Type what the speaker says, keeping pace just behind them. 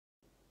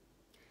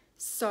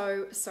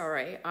So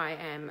sorry, I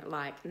am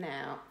like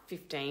now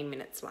 15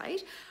 minutes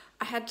late.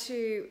 I had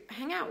to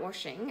hang out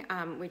washing,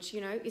 which,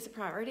 you know, is a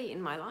priority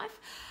in my life.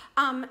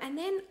 And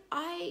then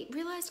I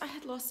realised I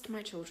had lost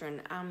my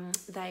children.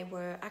 They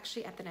were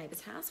actually at the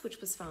neighbour's house, which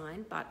was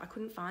fine, but I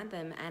couldn't find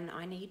them. And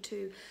I need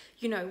to,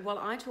 you know, while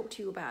I talk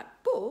to you about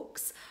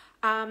books,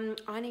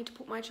 I need to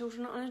put my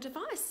children on a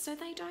device so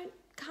they don't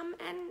come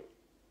and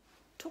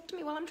talk to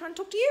me while I'm trying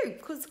to talk to you,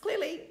 because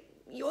clearly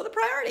you're the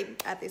priority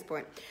at this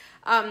point.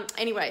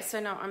 Anyway, so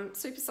no, I'm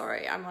super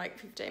sorry. I'm like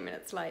 15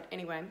 minutes late.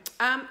 Anyway,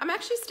 I'm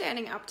actually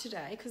standing up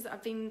today because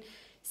I've been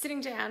sitting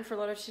down for a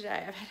lot of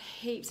today. I've had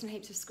heaps and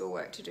heaps of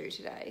schoolwork to do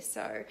today.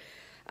 So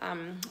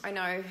I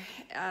know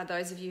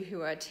those of you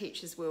who are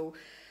teachers will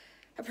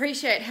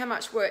appreciate how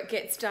much work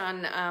gets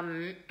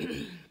done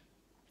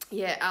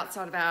yeah,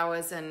 outside of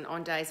hours and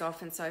on days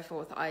off and so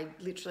forth. I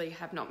literally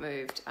have not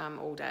moved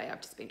all day.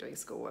 I've just been doing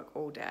schoolwork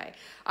all day.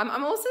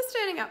 I'm also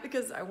standing up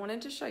because I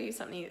wanted to show you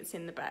something that's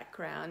in the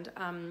background.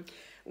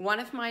 One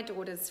of my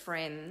daughter's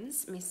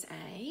friends, Miss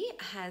A,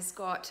 has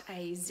got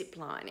a zip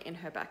line in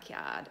her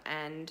backyard,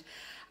 and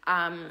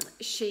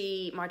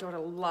my daughter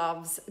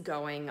loves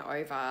going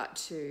over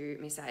to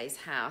Miss A's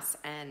house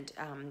and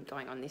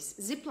going on this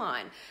zip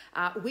line.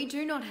 We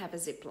do not have a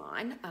zip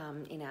line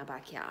in our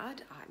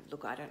backyard.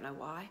 Look, I don't know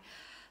why.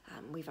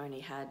 We've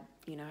only had,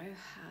 you know,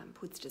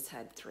 Puds just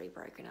had 3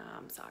 broken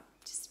arms. I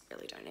just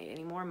really don't need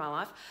any more in my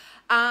life.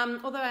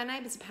 Although our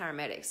neighbour's a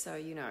paramedic, so,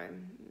 you know,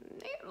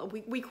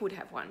 we could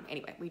have one.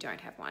 Anyway, we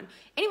don't have one.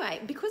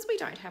 Anyway, because we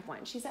don't have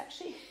one, she's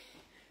actually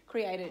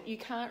created, you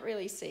can't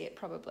really see it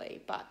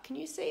probably, but can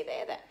you see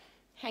there that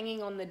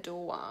hanging on the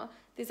door,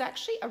 there's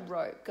actually a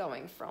rope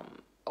going from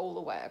all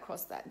the way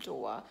across that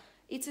door.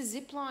 It's a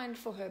zip line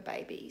for her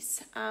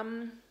babies.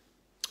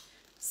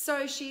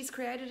 So she's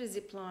created a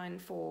zip line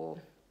for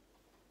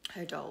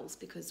her dolls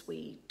because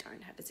we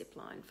don't have a zip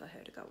line for her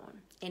to go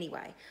on.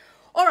 Anyway,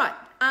 all right.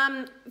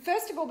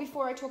 First of all,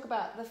 before I talk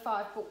about the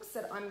 5 books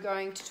that I'm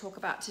going to talk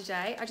about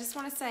today, I just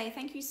want to say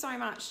thank you so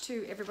much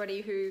to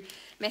everybody who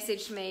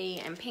messaged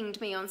me and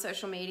pinged me on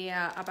social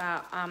media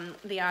about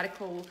the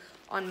article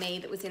on me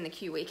that was in the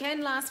Q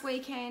Weekend last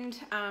weekend.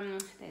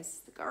 There's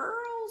the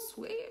girls,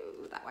 woo,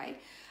 that way.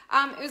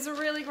 It was a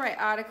really great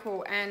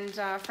article, and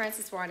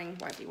Frances Whiting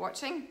won't be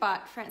watching,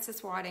 but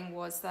Frances Whiting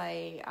was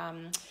a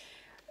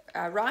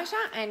writer,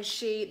 and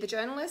the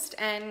journalist,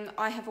 and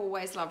I have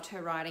always loved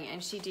her writing,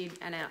 and she did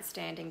an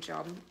outstanding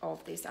job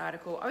of this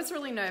article. I was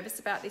really nervous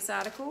about this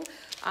article,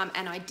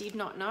 and I did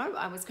not know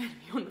I was going to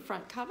be on the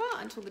front cover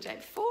until the day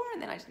before,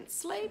 and then I didn't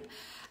sleep.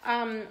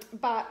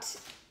 But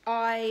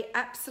I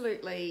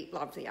absolutely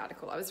loved the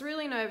article. I was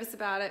really nervous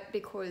about it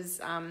because,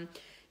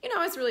 you know,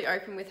 I was really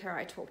open with her.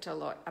 I talked a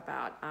lot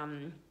about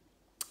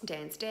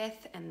Dan's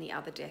death and the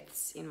other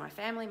deaths in my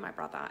family, my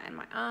brother and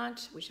my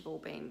aunt, which have all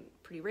been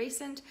pretty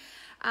recent.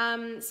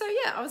 So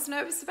yeah, I was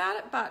nervous about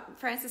it, but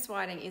Frances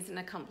Whiting is an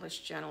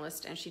accomplished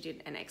journalist and she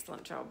did an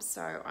excellent job.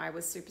 So I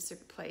was super,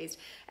 super pleased.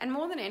 And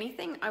more than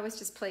anything, I was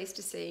just pleased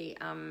to see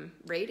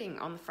reading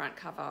on the front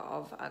cover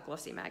of a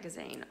glossy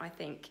magazine. I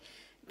think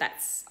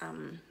that's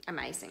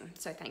amazing.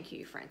 So thank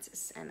you,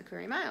 Frances and the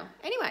Courier Mail.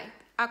 Anyway,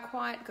 A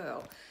Quiet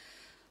Girl.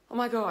 Oh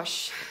my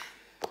gosh.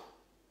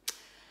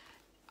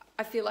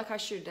 I feel like I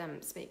should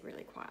speak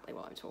really quietly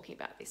while I'm talking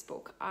about this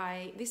book.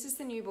 This is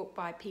the new book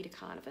by Peter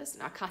Carnevus.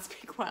 No, I can't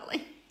speak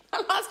quietly.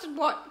 I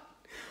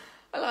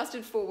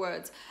lasted 4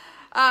 words.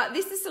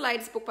 This is the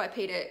latest book by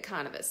Peter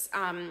Carnevus,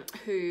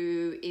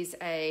 who is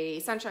a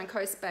Sunshine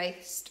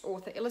Coast-based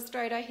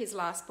author-illustrator. His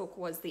last book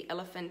was The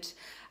Elephant,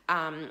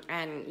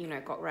 and, you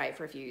know, got rave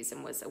reviews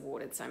and was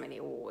awarded so many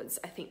awards.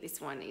 I think this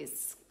one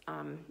is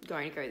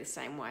going to go the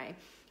same way.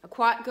 A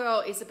Quiet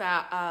Girl is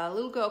about a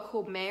little girl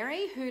called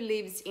Mary who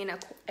lives in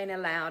a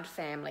loud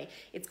family.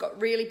 It's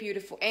got really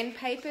beautiful end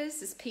papers.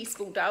 There's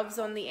peaceful doves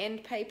on the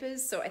end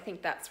papers, so I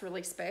think that's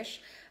really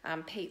special.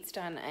 Pete's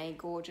done a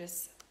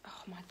gorgeous,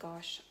 oh my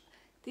gosh,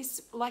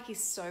 this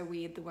is so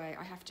weird the way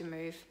I have to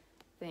move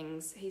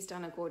things. He's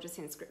done a gorgeous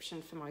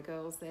inscription for my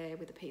girls there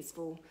with a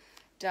peaceful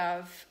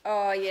dove.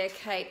 Oh yeah,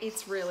 Kate,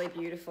 it's really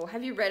beautiful.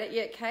 Have you read it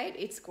yet, Kate?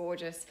 It's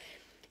gorgeous.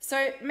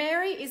 So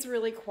Mary is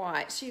really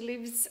quiet. She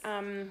lives,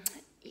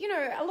 you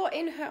know, a lot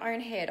in her own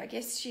head. I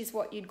guess she's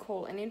what you'd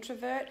call an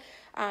introvert.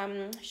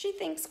 She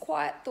thinks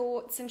quiet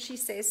thoughts and she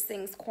says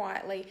things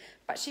quietly,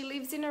 but she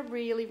lives in a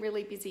really,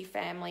 really busy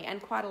family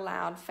and quite a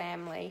loud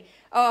family.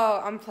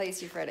 Oh, I'm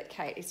pleased you've read it,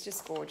 Kate. It's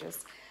just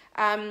gorgeous.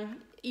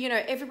 You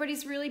know,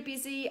 everybody's really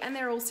busy and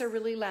they're also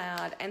really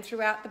loud. And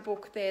throughout the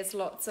book, there's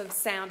lots of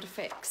sound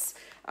effects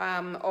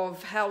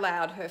of how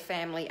loud her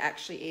family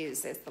actually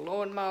is. There's the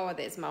lawnmower,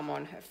 there's mum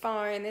on her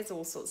phone, there's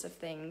all sorts of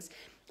things.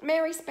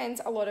 Mary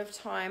spends a lot of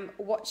time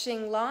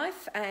watching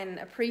life and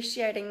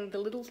appreciating the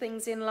little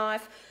things in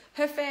life.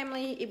 Her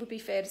family, it would be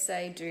fair to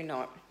say, do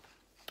not.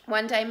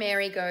 One day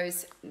Mary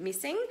goes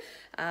missing.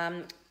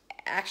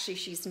 Actually,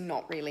 she's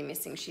not really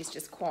missing. She's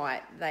just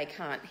quiet. They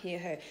can't hear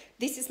her.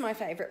 This is my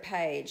favourite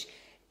page.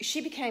 She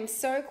became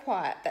so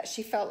quiet that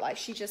she felt like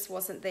she just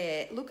wasn't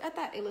there. Look at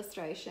that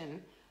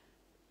illustration.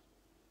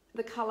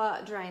 the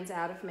colour drains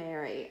out of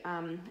Mary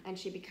and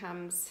she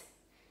becomes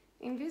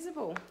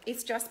invisible.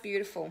 It's just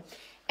beautiful.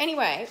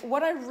 Anyway,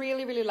 what I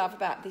really, really love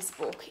about this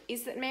book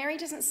is that Mary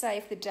doesn't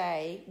save the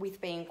day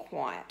with being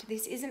quiet.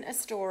 This isn't a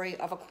story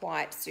of a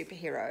quiet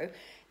superhero.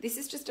 This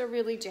is just a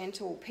really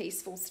gentle,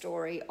 peaceful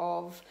story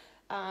of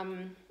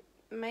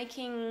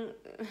making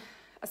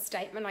a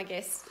statement, I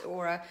guess,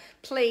 or a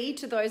plea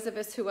to those of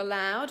us who are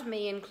loud,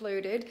 me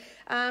included,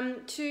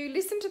 to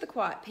listen to the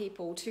quiet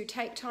people, to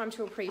take time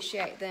to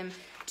appreciate them,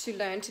 to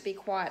learn to be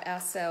quiet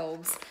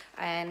ourselves.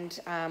 And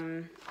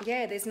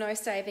yeah, there's no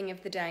saving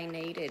of the day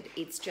needed.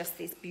 It's just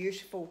this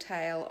beautiful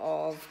tale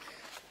of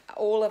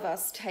all of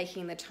us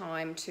taking the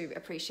time to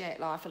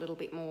appreciate life a little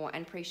bit more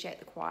and appreciate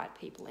the quiet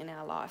people in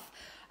our life.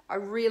 I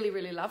really,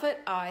 really love it.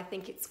 I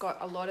think it's got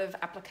a lot of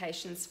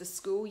applications for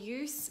school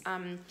use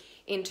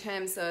in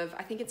terms of,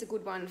 I think it's a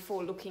good one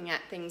for looking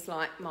at things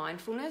like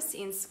mindfulness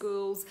in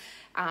schools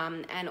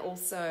and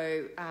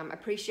also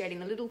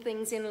appreciating the little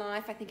things in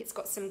life. I think it's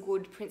got some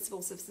good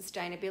principles of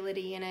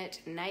sustainability in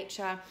it,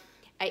 nature.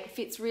 It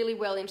fits really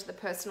well into the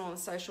personal and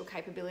social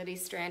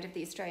capabilities strand of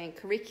the Australian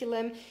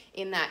curriculum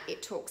in that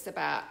it talks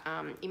about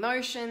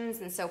emotions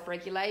and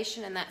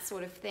self-regulation and that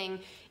sort of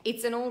thing.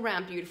 It's an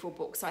all-round beautiful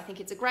book, so I think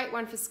it's a great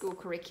one for school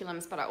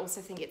curriculums, but I also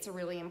think it's a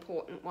really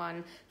important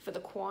one for the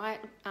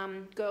quiet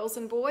girls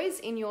and boys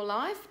in your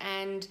life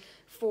and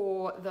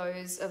for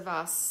those of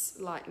us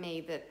like me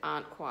that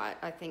aren't quiet.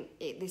 I think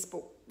this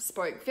book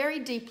spoke very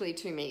deeply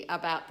to me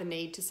about the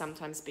need to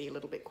sometimes be a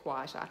little bit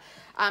quieter.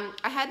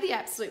 I had the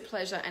absolute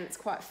pleasure, and it's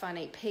quite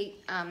funny,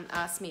 Pete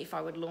asked me if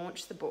I would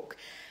launch the book,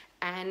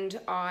 and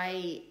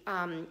I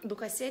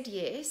said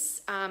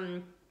yes,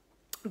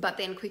 but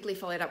then quickly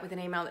followed up with an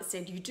email that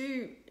said,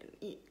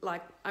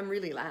 I'm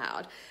really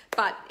loud.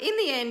 But in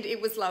the end, it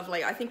was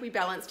lovely. I think we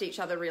balanced each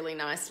other really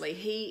nicely.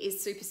 He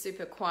is super,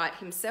 super quiet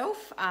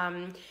himself.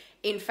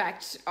 In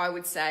fact, I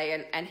would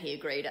say, and he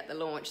agreed at the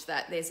launch,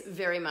 that there's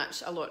very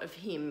much a lot of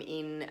him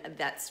in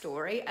that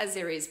story, as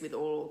there is with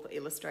all the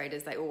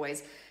illustrators. They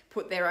always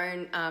put their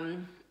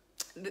own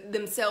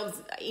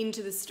themselves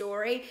into the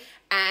story,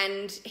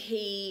 and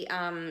he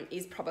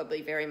is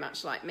probably very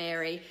much like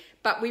Mary.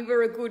 But we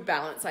were a good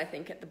balance, I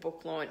think, at the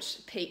book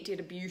launch. Pete did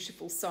a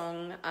beautiful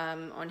song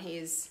on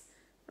his,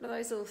 what are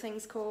those little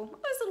things called? What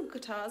are those little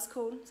guitars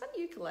called? Is that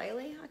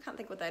ukulele? I can't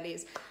think what that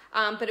is.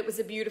 But it was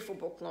a beautiful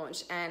book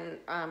launch, and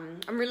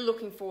I'm really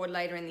looking forward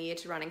later in the year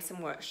to running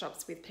some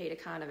workshops with Peter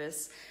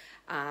Carnivus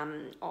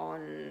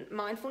on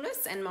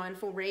mindfulness and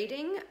mindful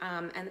reading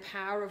and the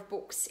power of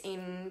books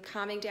in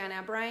calming down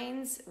our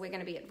brains. We're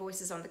going to be at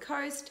Voices on the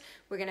Coast.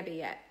 We're going to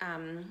be at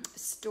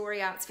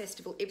Story Arts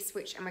Festival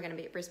Ipswich, and we're going to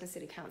be at Brisbane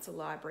City Council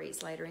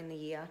Libraries later in the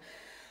year.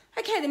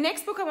 Okay, the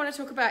next book I want to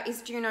talk about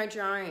is Juno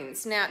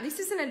Jones. Now, this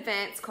is an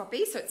advanced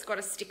copy, so it's got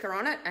a sticker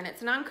on it, and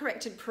it's an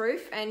uncorrected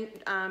proof, and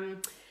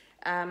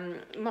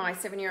my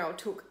 7-year-old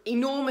took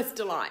enormous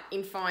delight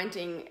in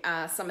finding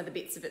some of the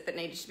bits of it that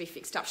needed to be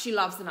fixed up. She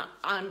loves an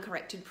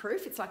uncorrected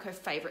proof. It's like her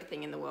favourite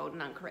thing in the world,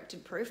 an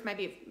uncorrected proof.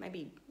 Maybe I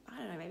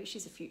don't know, maybe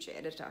she's a future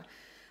editor.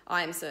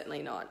 I am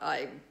certainly not.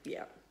 I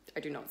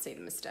do not see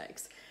the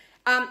mistakes.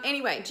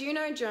 Anyway,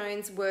 Juno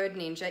Jones' Word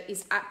Ninja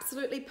is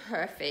absolutely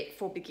perfect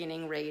for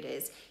beginning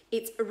readers.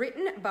 It's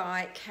written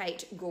by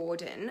Kate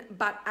Gordon,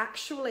 but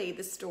actually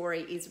the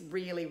story is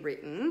really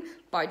written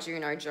by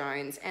Juno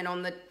Jones, and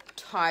on the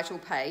title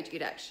page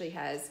it actually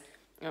has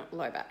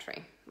low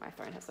battery. My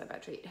phone has low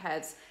battery. It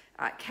has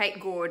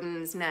Kate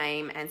Gordon's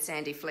name and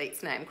Sandy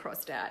Fleet's name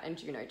crossed out, and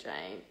Juno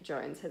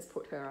Jones has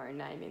put her own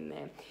name in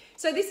there.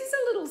 So this is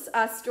a little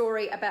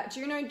story about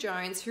Juno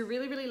Jones, who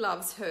really, really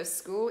loves her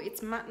school.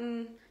 It's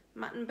Mutton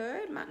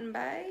Bird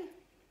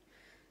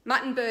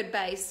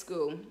Bay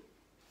School.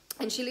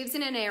 And she lives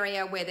in an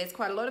area where there's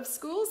quite a lot of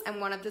schools, and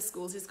one of the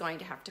schools is going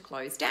to have to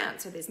close down.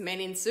 So there's men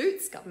in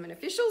suits, government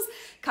officials,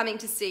 coming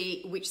to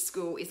see which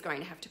school is going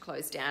to have to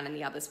close down, and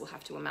the others will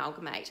have to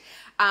amalgamate.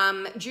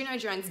 Juno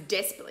Jones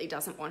desperately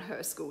doesn't want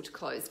her school to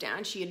close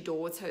down. She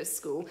adores her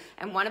school,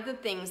 and one of the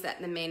things that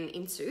the men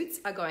in suits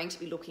are going to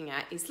be looking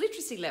at is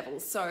literacy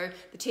levels. So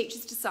the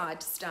teachers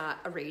decide to start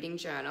a reading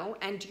journal,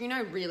 and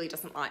Juno really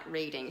doesn't like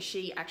reading.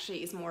 She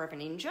actually is more of a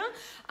ninja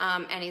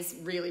and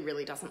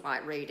really doesn't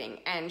like reading,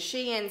 and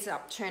she ends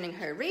up turning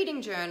her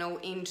reading journal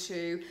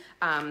into,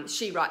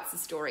 she writes the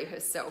story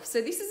herself. So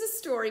this is a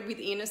story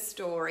within a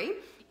story.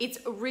 It's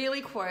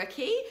really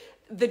quirky.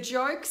 The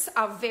jokes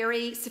are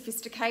very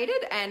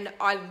sophisticated, and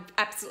I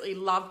absolutely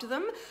loved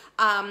them.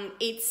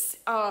 Honestly,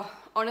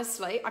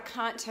 I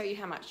can't tell you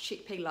how much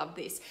Chickpea loved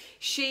this.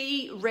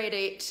 She read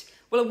it.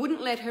 Well, I wouldn't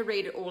let her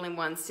read it all in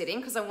one sitting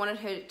because I wanted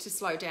her to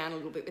slow down a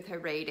little bit with her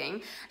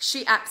reading.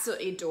 She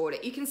absolutely adored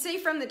it. You can see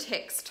from the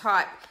text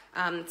type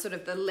sort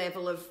of the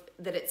level of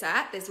that it's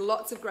at. There's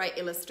lots of great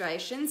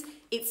illustrations.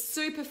 It's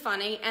super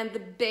funny, and the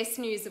best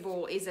news of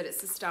all is that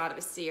it's the start of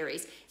a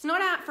series. It's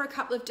not out for a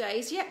couple of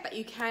days yet, but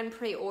you can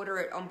pre-order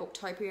it on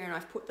Booktopia, and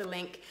I've put the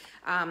link,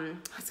 I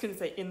was going to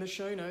say in the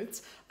show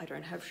notes. I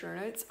don't have show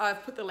notes.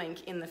 I've put the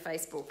link in the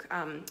Facebook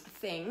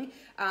thing.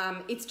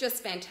 It's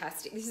just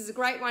fantastic. This is a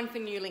great one for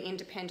newly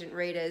independent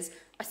readers.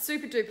 I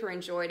super duper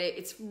enjoyed it.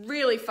 It's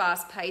really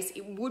fast paced.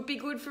 It would be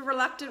good for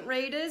reluctant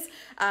readers,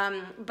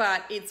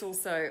 but it's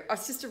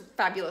just a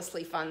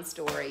fabulously fun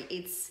story.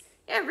 It's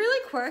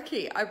really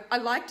quirky. I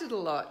liked it a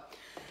lot.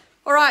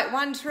 All right,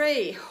 One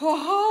Tree.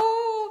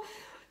 Oh,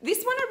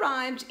 this one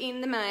arrived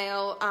in the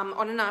mail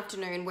on an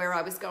afternoon where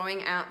I was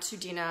going out to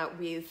dinner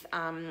with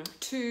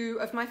two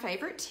of my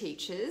favourite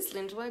teachers,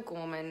 Lyndall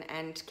O'Gorman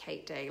and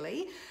Kate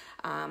Daly.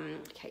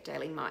 Kate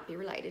Daly might be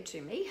related to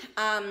me.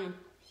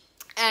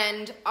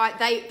 And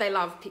they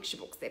love picture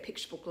books. They're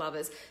picture book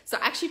lovers. So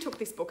I actually took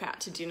this book out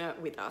to dinner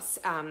with us.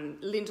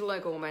 Lyndall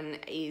O'Gorman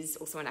is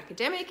also an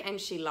academic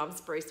and she loves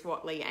Bruce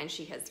Watley, and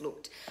she has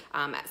looked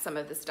at some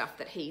of the stuff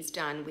that he's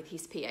done with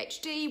his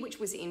PhD,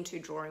 which was into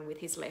drawing with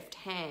his left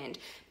hand,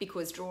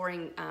 because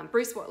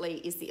Bruce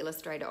Watley is the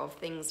illustrator of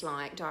things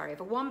like Diary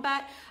of a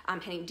Wombat,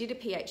 and he did a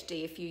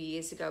PhD a few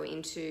years ago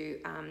into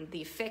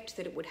the effect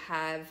that it would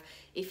have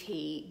if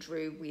he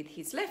drew with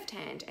his left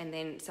hand. And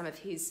then some of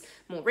his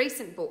more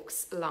recent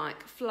books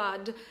like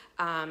Flood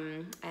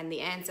and the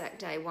Anzac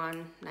Day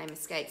one, name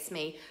escapes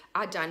me,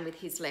 are done with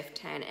his left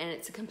hand, and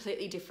it's a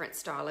completely different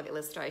style of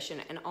illustration,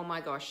 and oh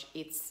my gosh,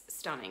 it's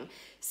stunning.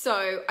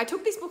 So I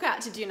took this book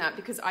out to dinner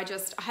because I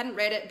hadn't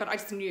read it, but I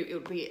just knew it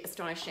would be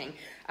astonishing.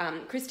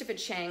 Christopher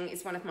Cheng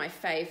is one of my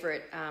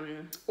favourite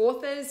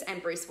authors,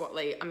 and Bruce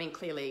Watley, I mean,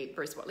 clearly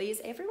Bruce Watley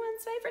is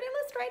everyone's favourite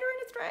illustrator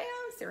in Australia,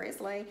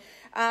 seriously.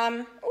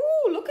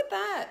 Oh, look at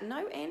that,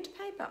 no end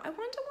paper. I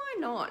wonder why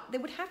not. There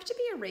would have to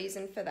be a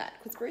reason for that,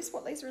 because Bruce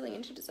Watley's really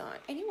into design.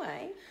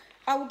 Anyway,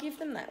 I will give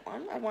them that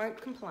one. I won't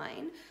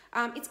complain.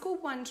 It's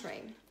called One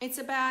Tree. It's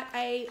about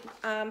a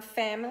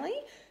family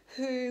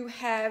who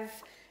have...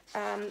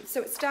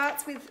 so it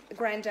starts with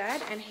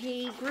Grandad, and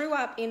he grew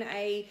up in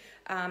a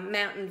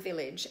mountain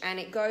village, and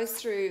it goes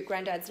through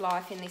Grandad's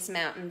life in this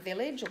mountain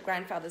village, or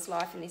grandfather's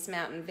life in this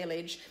mountain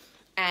village,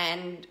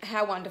 and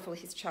how wonderful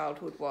his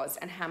childhood was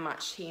and how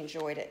much he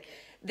enjoyed it.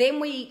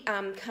 Then we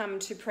come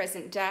to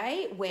present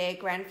day, where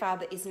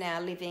grandfather is now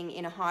living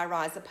in a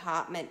high-rise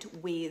apartment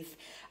with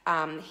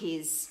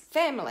his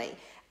family,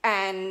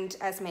 and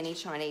as many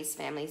Chinese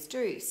families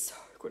do, so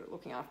good at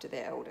looking after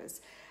their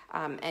elders,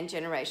 and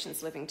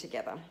generations living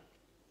together.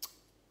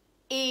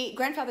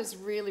 Grandfather's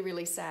really,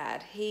 really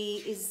sad. He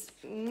is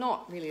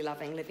not really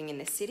loving living in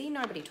the city.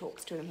 Nobody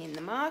talks to him in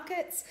the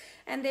markets,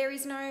 and there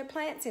is no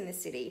plants in the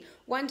city.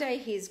 One day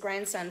his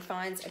grandson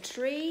finds a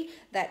tree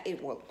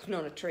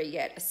not a tree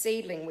yet, a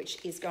seedling,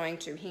 which is going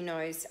to, he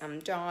knows,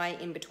 die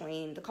in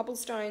between the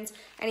cobblestones,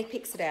 and he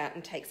picks it out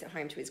and takes it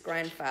home to his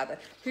grandfather,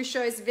 who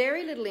shows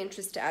very little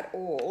interest at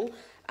all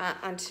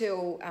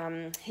until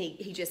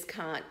he just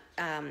can't,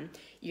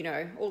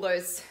 all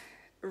those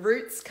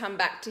roots come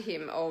back to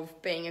him of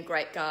being a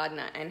great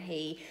gardener, and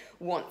he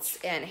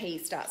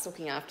starts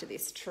looking after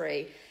this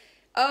tree.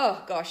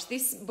 Oh gosh,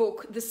 this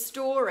book, the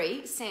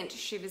story sent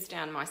shivers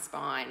down my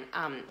spine.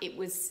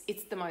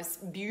 It's the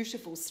most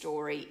beautiful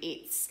story.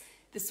 It's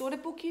the sort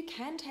of book you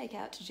can take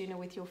out to dinner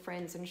with your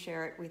friends and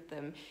share it with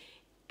them.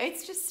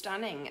 It's just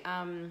stunning.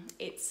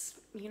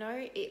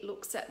 It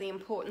looks at the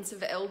importance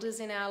of elders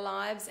in our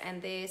lives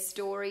and their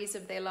stories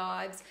of their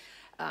lives.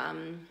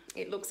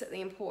 It looks at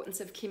the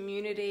importance of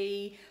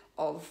community,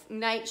 of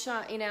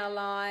nature in our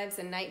lives,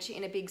 and nature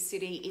in a big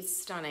city.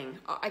 It's stunning.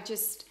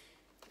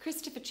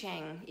 Christopher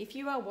Cheng, if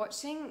you are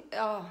watching,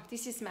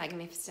 this is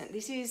magnificent.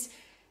 This is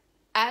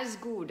as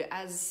good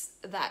as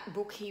that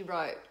book he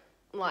wrote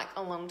like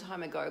a long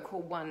time ago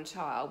called One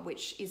Child,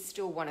 which is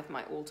still one of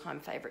my all-time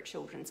favourite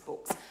children's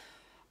books.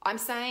 I'm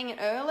saying it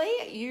early,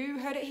 you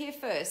heard it here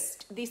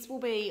first. This will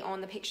be on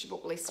the picture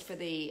book list for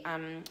the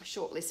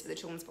short list for the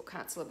Children's Book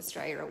Council of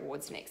Australia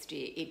Awards next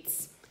year.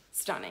 It's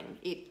stunning.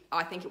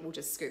 I think it will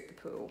just scoop the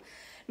pool.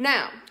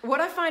 Now,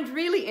 what I find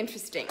really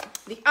interesting,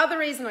 the other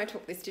reason I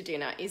took this to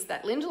dinner is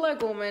that Lyndall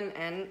O'Gorman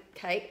and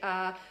Kate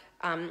are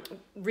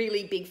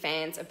really big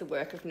fans of the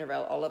work of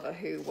Narelle Oliver,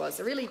 who was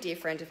a really dear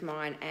friend of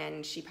mine,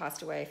 and she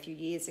passed away a few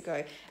years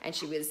ago, and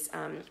she was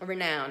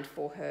renowned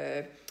for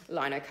her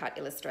lino cut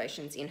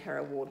illustrations in her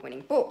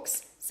award-winning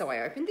books. So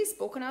I opened this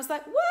book and I was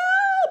like,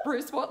 wow,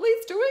 Bruce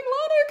Watley's doing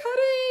lino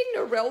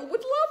cutting. Narelle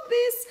would love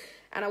this.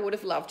 And I would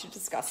have loved to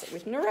discuss it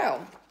with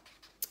Narelle.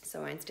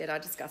 So instead I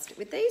discussed it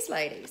with these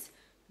ladies.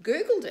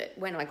 Googled it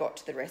when I got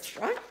to the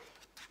restaurant.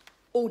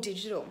 All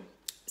digital.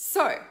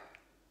 So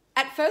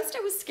at first I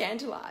was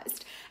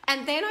scandalised.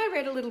 And then I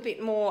read a little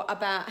bit more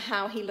about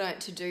how he learnt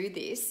to do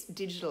this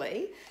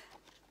digitally.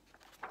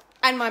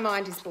 And my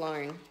mind is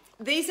blown.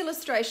 These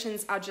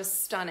illustrations are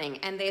just stunning,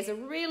 and there's a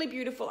really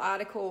beautiful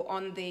article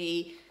on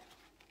the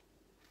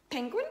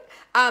Penguin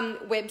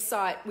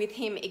website with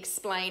him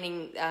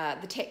explaining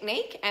the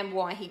technique and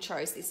why he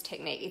chose this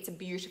technique. It's a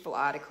beautiful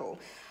article.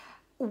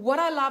 What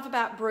I love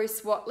about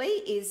Bruce Watley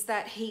is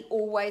that he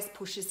always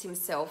pushes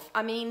himself.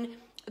 I mean,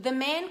 the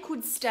man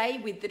could stay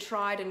with the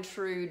tried and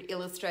true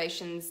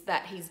illustrations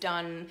that he's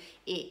done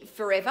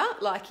forever,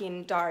 like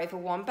in Diary of a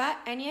Wombat,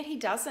 and yet he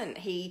doesn't.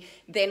 He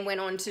then went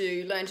on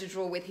to learn to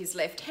draw with his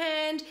left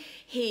hand.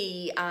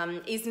 He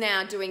is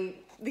now doing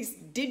this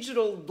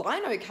digital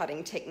lino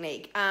cutting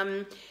technique.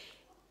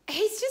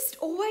 he's just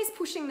always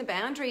pushing the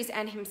boundaries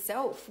and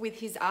himself with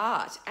his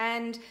art.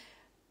 And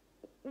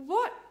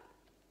what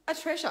a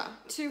treasure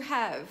to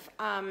have.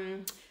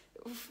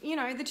 You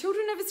know, the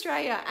children of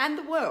Australia and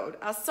the world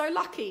are so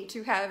lucky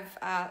to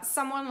have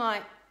someone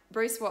like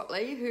Bruce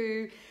Watley,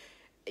 who,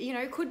 you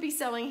know, could be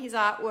selling his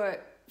artwork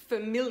for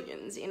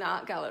millions in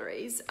art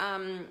galleries,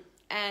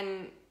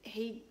 and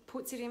he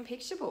puts it in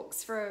picture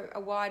books for a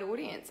wide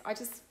audience. I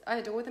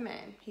adore the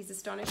man. He's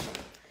astonishing.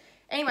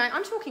 Anyway,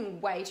 I'm talking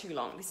way too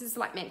long. This is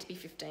like meant to be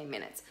 15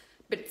 minutes,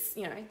 but it's,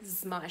 you know, this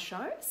is my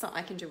show, so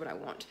I can do what I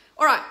want.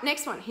 All right,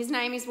 next one. His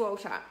name is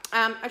Walter.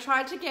 I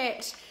tried to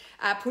get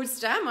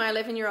Pudsta, my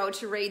 11-year-old,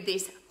 to read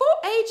this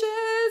for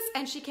ages,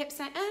 and she kept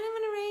saying, I don't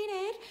want to read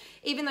it,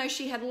 even though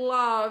she had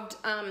loved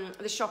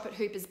The Shop at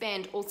Hooper's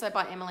Bend, also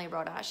by Emily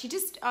Rodda. She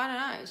just, I don't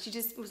know, she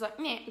just was like,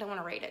 nah, don't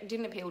want to read it.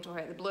 Didn't appeal to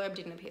her. The blurb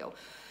didn't appeal.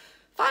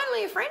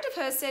 Finally, a friend of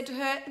hers said to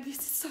her, this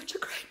is such a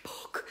great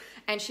book.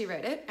 And she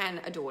read it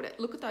and adored it.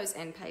 Look at those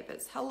end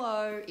papers.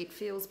 Hello, it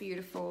feels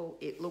beautiful.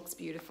 It looks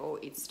beautiful.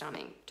 It's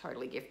stunning.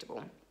 Totally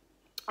giftable.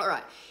 All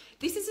right.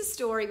 This is a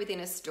story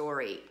within a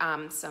story.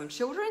 Some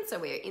children, so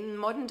we're in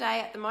modern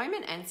day at the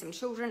moment, and some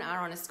children are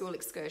on a school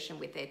excursion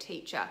with their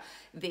teacher.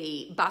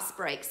 The bus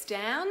breaks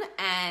down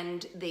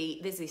and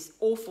there's this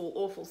awful,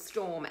 awful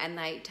storm, and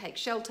they take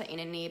shelter in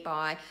a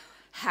nearby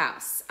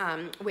house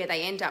where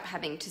they end up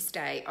having to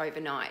stay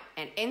overnight,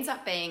 and ends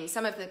up being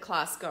some of the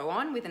class go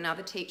on with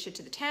another teacher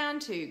to the town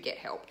to get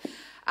help.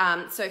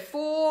 So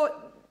four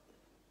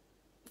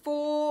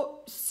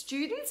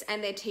students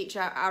and their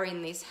teacher are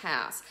in this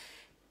house.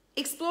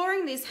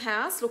 Exploring this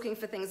house, looking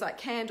for things like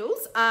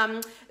candles,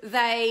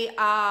 they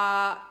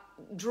are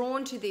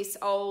drawn to this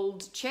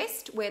old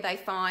chest where they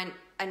find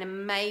an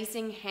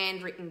amazing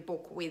handwritten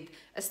book with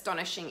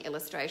astonishing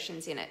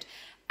illustrations in it.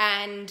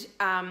 And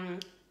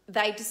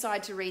they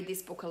decide to read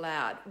this book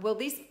aloud. Well,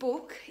 this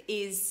book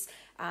is,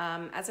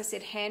 as I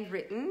said,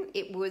 handwritten.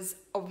 It was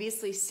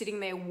obviously sitting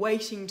there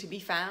waiting to be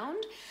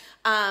found.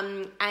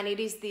 And it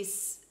is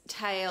this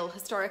tale,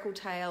 historical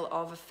tale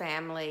of a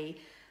family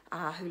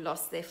who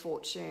lost their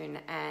fortune,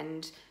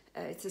 and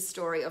it's a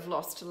story of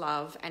lost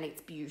love, and it's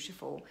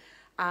beautiful.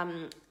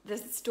 The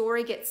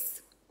story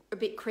gets a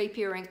bit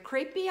creepier and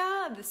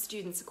creepier. The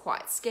students are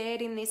quite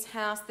scared in this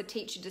house. The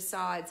teacher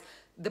decides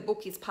the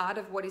book is part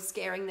of what is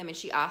scaring them, and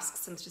she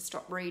asks them to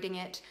stop reading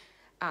it,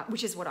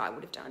 which is what I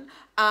would have done.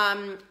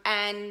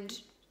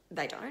 And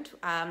they don't.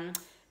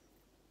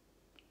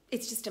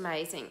 It's just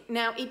amazing.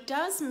 Now, it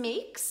does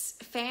mix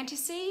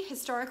fantasy,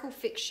 historical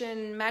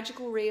fiction,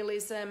 magical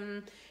realism,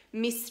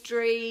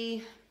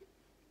 mystery,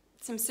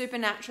 some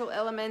supernatural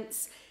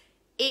elements.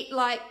 It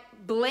like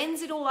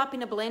blends it all up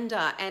in a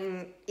blender,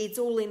 and it's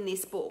all in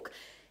this book.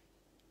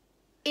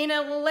 By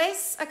a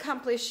less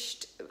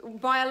accomplished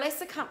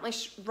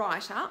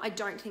writer, I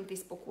don't think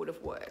this book would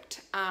have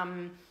worked.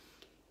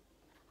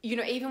 You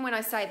know, even when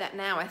I say that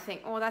now, I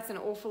think, oh, that's an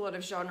awful lot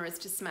of genres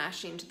to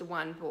smash into the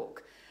one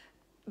book.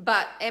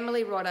 But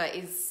Emily Rodda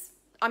is,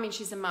 I mean,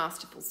 she's a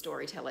masterful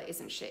storyteller,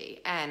 isn't she?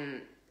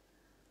 And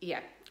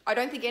yeah, I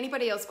don't think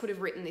anybody else could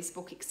have written this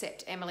book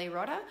except Emily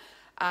Rodda,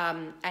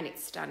 and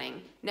it's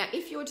stunning. Now,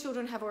 if your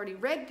children have already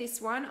read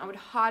this one, I would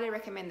highly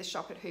recommend The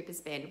Shop at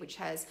Hooper's Bend, which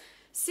has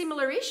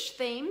similar-ish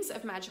themes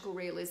of magical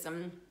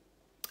realism,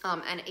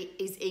 and it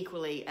is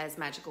equally as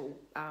magical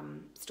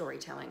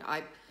storytelling.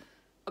 I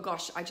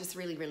just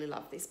really, really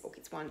love this book.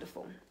 It's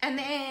wonderful. And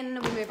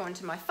then we move on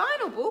to my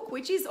final book,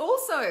 which is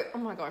also, oh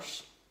my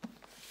gosh,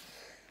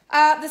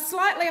 I've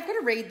got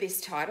to read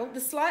this title, The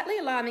Slightly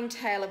Alarming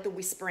Tale of the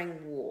Whispering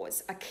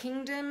Wars, A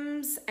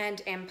Kingdoms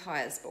and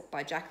Empires book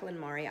by Jacqueline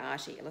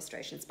Moriarty,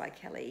 illustrations by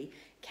Kelly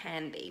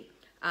Canby.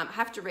 I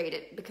have to read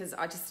it because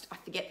I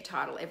forget the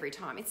title every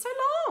time. It's so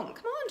long.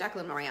 Come on,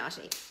 Jacqueline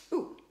Moriarty.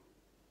 Ooh,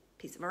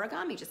 piece of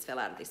origami just fell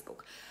out of this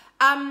book.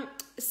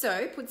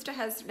 So Pudsta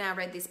has now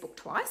read this book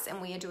twice,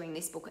 and we are doing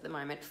this book at the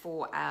moment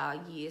for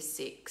our Year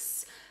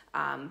 6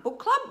 book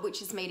club,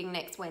 which is meeting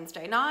next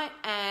Wednesday night,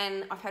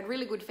 and I've had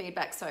really good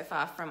feedback so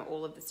far from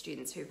all of the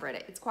students who've read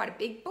it. It's quite a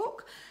big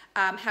book.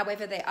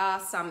 However, there are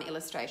some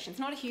illustrations,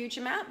 not a huge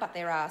amount, but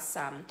there are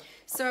some.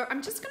 So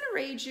I'm just going to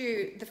read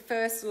you the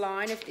first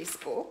line of this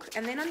book,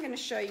 and then I'm going to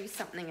show you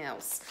something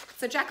else.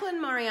 So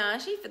Jacqueline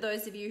Moriarty, for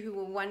those of you who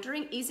were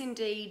wondering, is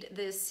indeed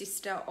the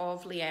sister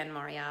of Leanne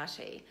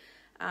Moriarty.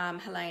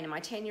 Helena, my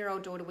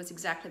 10-year-old daughter, was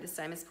exactly the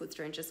same as Pudsta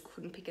and just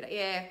couldn't pick it up.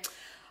 Yeah,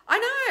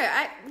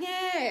 I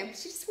know.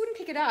 She just wouldn't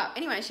pick it up.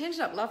 Anyway, she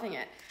ended up loving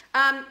it.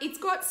 It's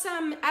got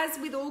some, as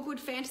with all good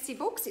fantasy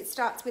books, it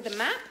starts with a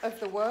map of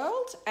the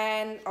world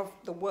and of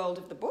the world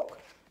of the book,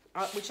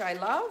 which I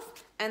love.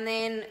 And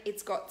then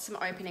it's got some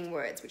opening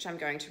words, which I'm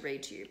going to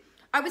read to you.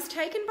 I was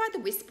taken by the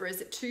Whisperers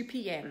at 2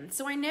 p.m,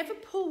 so I never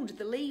pulled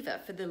the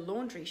lever for the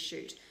laundry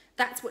chute.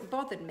 That's what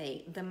bothered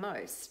me the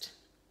most.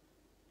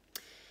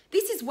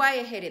 This is way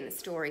ahead in the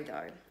story,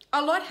 though.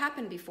 A lot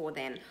happened before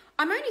then.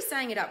 I'm only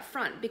saying it up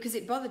front because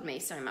it bothered me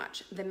so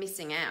much, the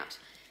missing out.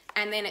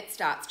 And then it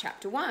starts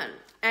chapter 1.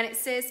 And it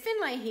says,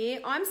 Finlay here,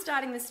 I'm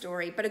starting the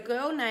story, but a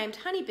girl named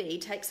Honeybee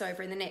takes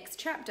over in the next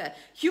chapter.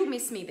 You'll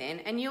miss me then,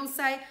 and you'll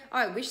say,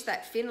 I wish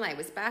that Finlay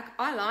was back.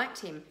 I liked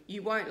him.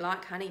 You won't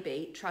like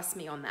Honeybee. Trust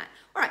me on that.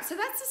 All right, so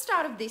that's the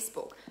start of this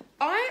book.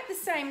 I, at the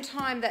same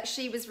time that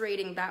she was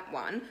reading that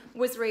one,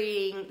 was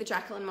reading the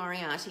Jacqueline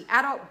Moriarty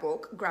adult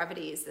book,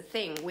 Gravity is the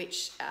Thing,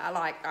 which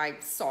I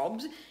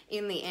sobbed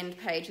in the end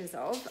pages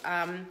of.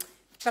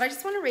 But I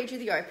just want to read you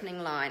the opening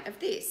line of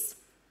this.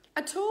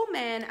 A tall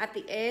man at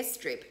the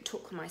airstrip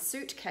took my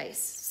suitcase.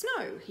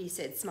 Snow, he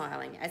said,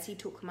 smiling, as he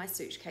took my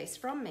suitcase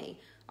from me.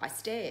 I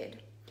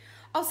stared.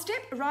 I'll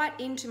step right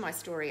into my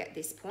story at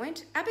this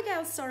point.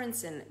 Abigail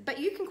Sorensen, but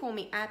you can call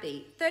me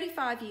Abby,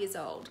 35 years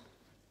old.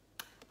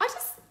 I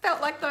just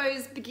felt like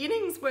those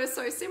beginnings were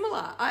so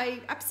similar.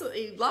 I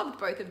absolutely loved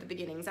both of the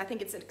beginnings. I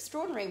think it's an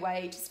extraordinary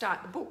way to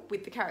start the book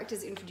with the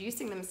characters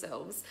introducing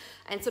themselves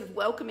and sort of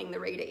welcoming the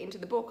reader into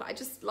the book. I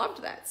just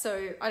loved that.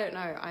 So I don't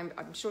know,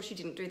 I'm sure she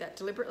didn't do that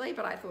deliberately,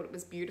 but I thought it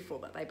was beautiful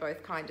that they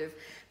both kind of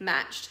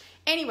matched.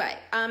 Anyway,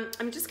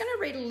 I'm just going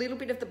to read a little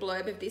bit of the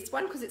blurb of this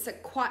one because it's a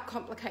quite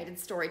complicated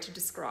story to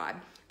describe.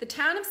 The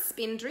town of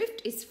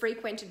Spindrift is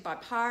frequented by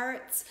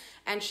pirates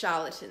and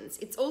charlatans.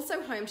 It's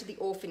also home to the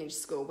orphanage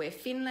school where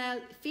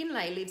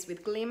Finlay lives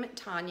with Glim,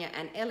 Tanya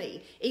and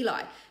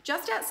Eli.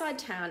 Just outside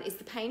town is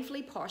the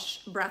painfully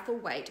posh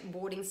Brathwaite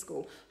boarding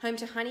school, home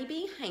to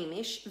Honeybee,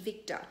 Hamish,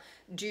 Victor,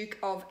 Duke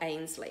of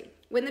Ainsley.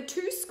 When the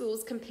two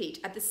schools compete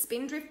at the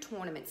Spindrift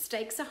tournament,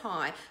 stakes are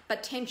high,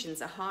 but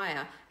tensions are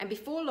higher. And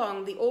before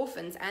long, the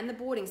orphans and the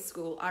boarding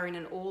school are in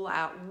an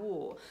all-out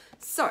war.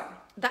 So,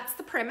 that's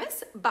the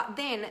premise, but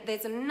then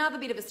there's another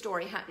bit of a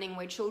story happening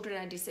where children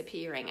are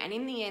disappearing. And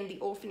in the end, the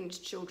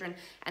orphanage children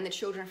and the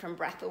children from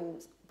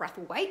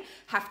Brathwaite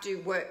have to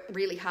work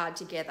really hard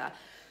together.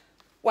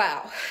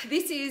 Wow,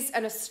 this is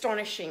an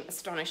astonishing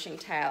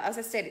tale. As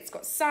I said, it's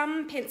got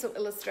some pencil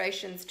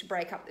illustrations to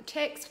break up the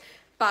text,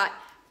 but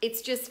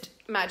it's just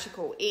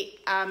magical.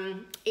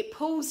 It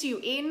pulls you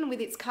in with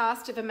its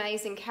cast of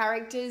amazing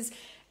characters,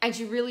 and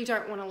you really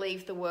don't want to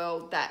leave the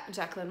world that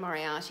Jacqueline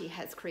Moriarty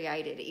has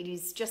created. It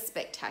is just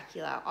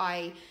spectacular.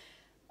 I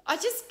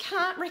just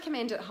can't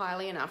recommend it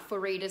highly enough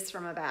for readers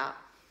from about,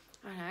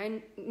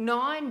 I don't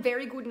know,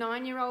 very good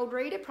 9-year-old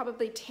reader,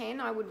 probably 10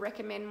 I would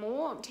recommend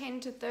more, 10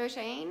 to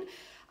 13.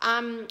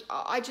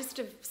 I just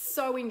have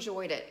so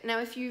enjoyed it. Now,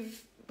 if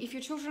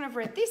your children have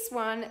read this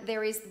one,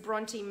 there is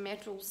Bronte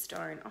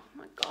Metalstone. Oh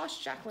my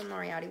gosh, Jacqueline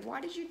Moriarty,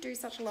 why did you do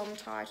such long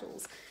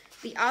titles?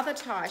 The other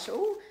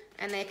title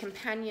and their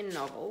companion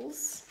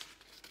novels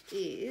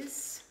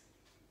is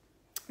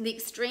The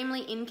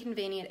Extremely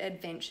Inconvenient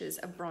Adventures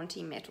of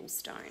Bronte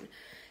Metalstone.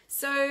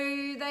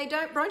 So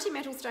Bronte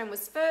Metalstone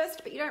was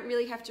first, but you don't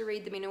really have to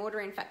read them in order.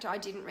 In fact, I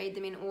didn't read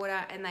them in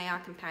order, and they are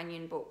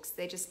companion books.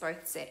 They're just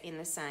both set in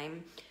the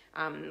same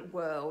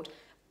world.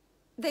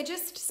 They're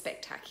just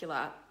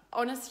spectacular.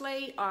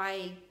 Honestly,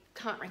 I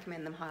can't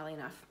recommend them highly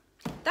enough.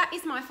 That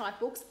is my 5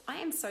 books. I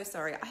am so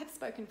sorry. I have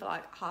spoken for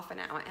like half an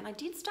hour and I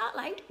did start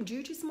late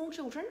due to small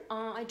children.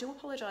 I do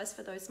apologise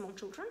for those small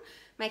children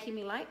making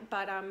me late,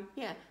 but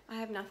yeah, I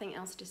have nothing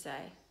else to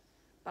say.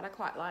 But I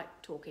quite like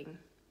talking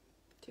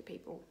to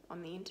people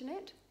on the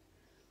internet.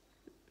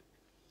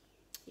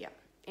 Yeah.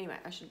 Anyway,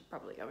 I should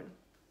probably go and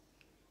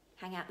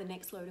hang out the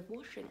next load of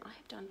washing. I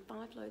have done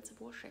 5 loads of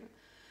washing.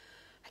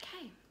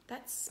 Okay,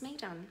 that's me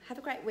done. Have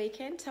a great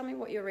weekend. Tell me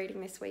what you're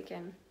reading this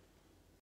weekend.